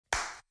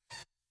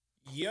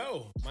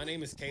Yo, my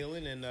name is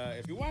Kaelin, and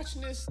if you're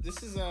watching this,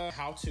 this is a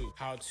how to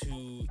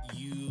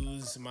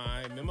use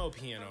my Memo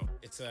Piano.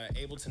 It's a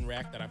Ableton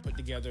rack that I put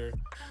together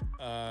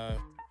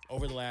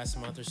over the last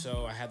month or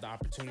so. I had the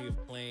opportunity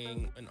of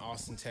playing in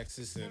Austin,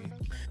 Texas, and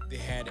they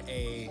had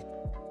a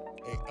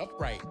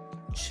upright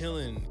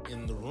chilling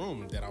in the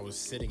room that I was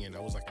sitting in.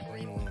 That was like a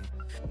green room,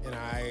 and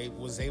I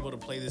was able to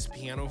play this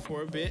piano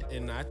for a bit,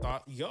 and I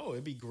thought, yo,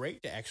 it'd be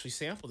great to actually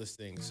sample this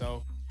thing.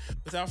 So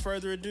without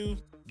further ado,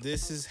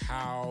 this is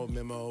how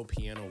Memo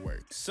Piano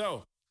works.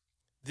 So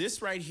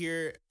this right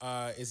here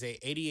is a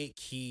 88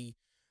 key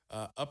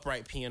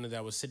upright piano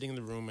that was sitting in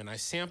the room, and I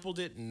sampled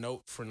it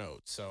note for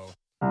note. So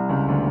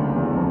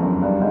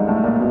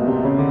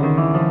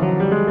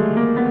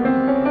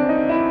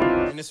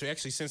and it's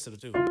actually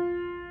sensitive too.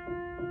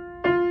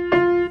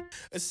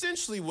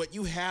 Essentially, what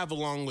you have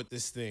along with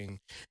this thing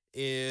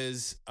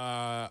is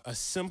a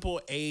simple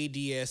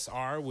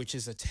ADSR, which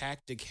is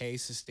attack, decay,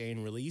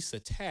 sustain, release.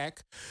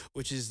 Attack,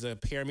 which is the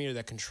parameter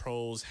that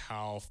controls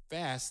how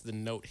fast the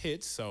note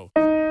hits. So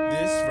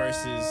this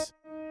versus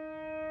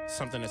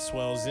something that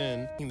swells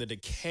in the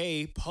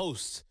decay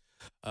post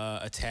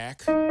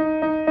attack.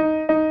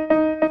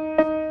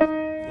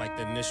 Like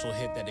the initial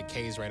hit that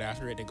decays right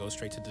after it, it goes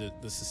straight to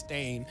the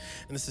sustain.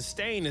 And the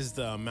sustain is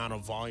the amount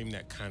of volume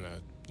that kind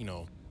of,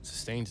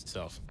 sustains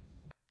itself.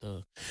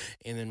 And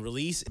then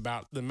release,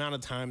 about the amount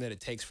of time that it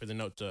takes for the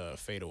note to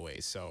fade away.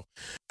 So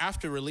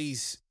after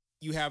release,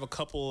 you have a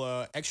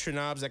couple extra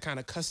knobs that kind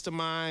of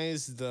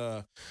customize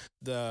the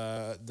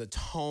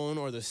tone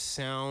or the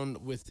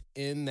sound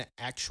within the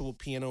actual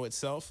piano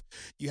itself.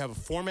 You have a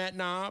format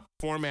knob.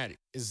 Format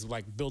is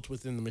like built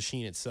within the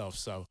machine itself.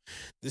 So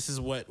this is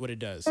what it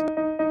does.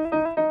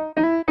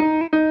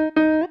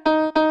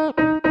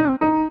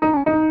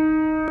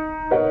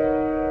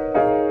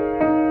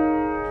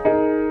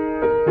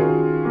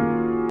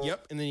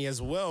 Yep, and then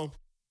as well,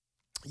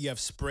 you have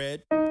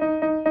spread.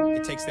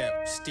 It takes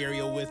that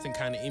stereo width and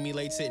kind of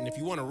emulates it. And if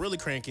you want to really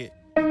crank it,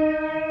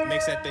 it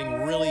makes that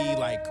thing really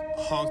like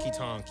honky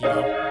tonk,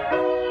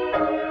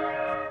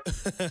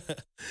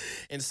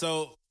 And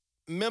so,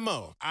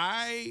 Memo,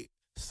 I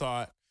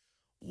thought,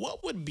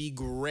 what would be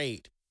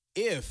great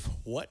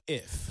what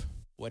if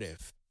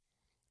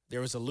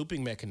there was a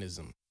looping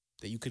mechanism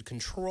that you could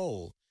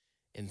control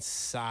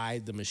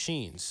inside the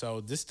machine?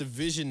 So this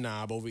division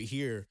knob over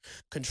here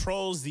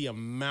controls the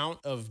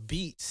amount of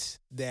beats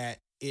that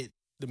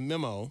the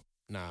Memo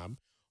knob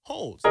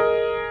holds.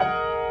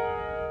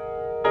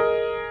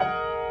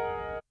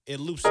 It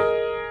loops it.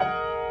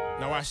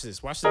 Now watch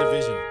this. Watch the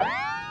division.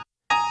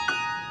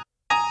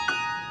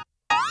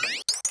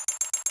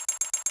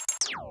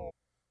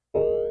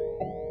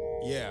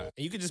 Yeah, and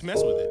you can just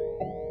mess with it.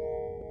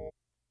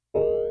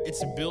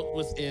 It's built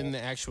within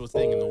the actual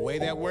thing, and the way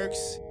that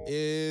works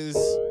is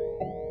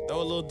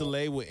throw a little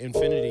delay with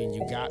infinity, and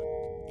you got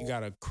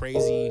a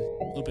crazy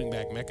looping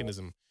back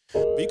mechanism.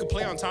 But you can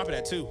play on top of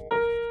that too.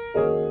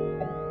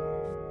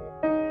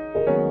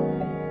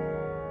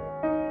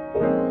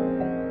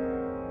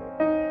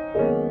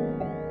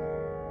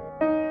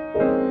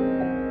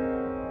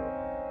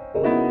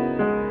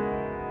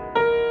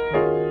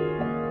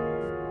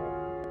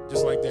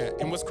 Just like that.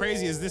 And what's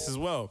crazy is this as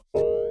well.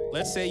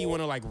 Let's say you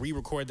want to like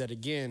re-record that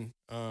again.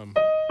 Now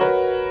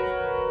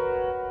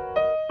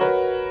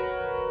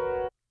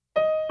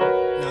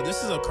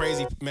this is a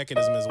crazy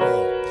mechanism as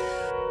well.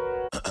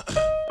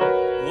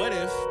 What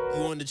if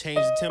you wanted to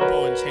change the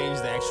tempo and change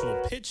the actual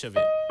pitch of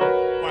it?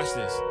 Watch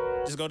this.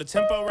 Just go to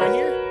tempo right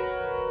here,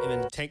 and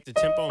then take the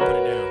tempo and put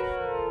it down.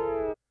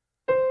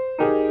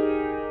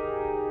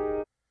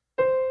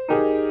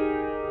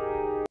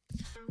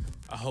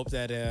 I hope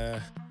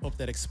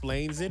that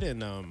explains it,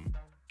 and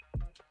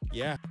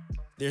yeah,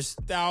 there's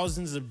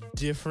thousands of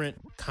different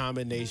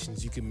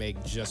combinations you can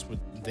make just with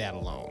that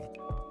alone.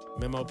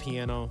 Memo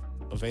Piano,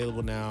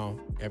 available now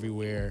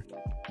everywhere.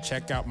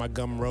 Check out my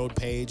Gumroad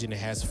page, and it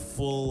has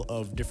full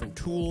of different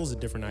tools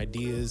and different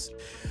ideas.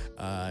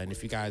 And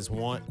if you guys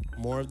want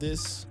more of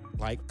this,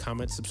 like,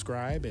 comment,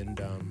 subscribe, and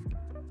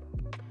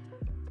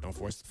don't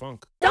force the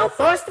funk. Don't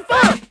force the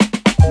funk!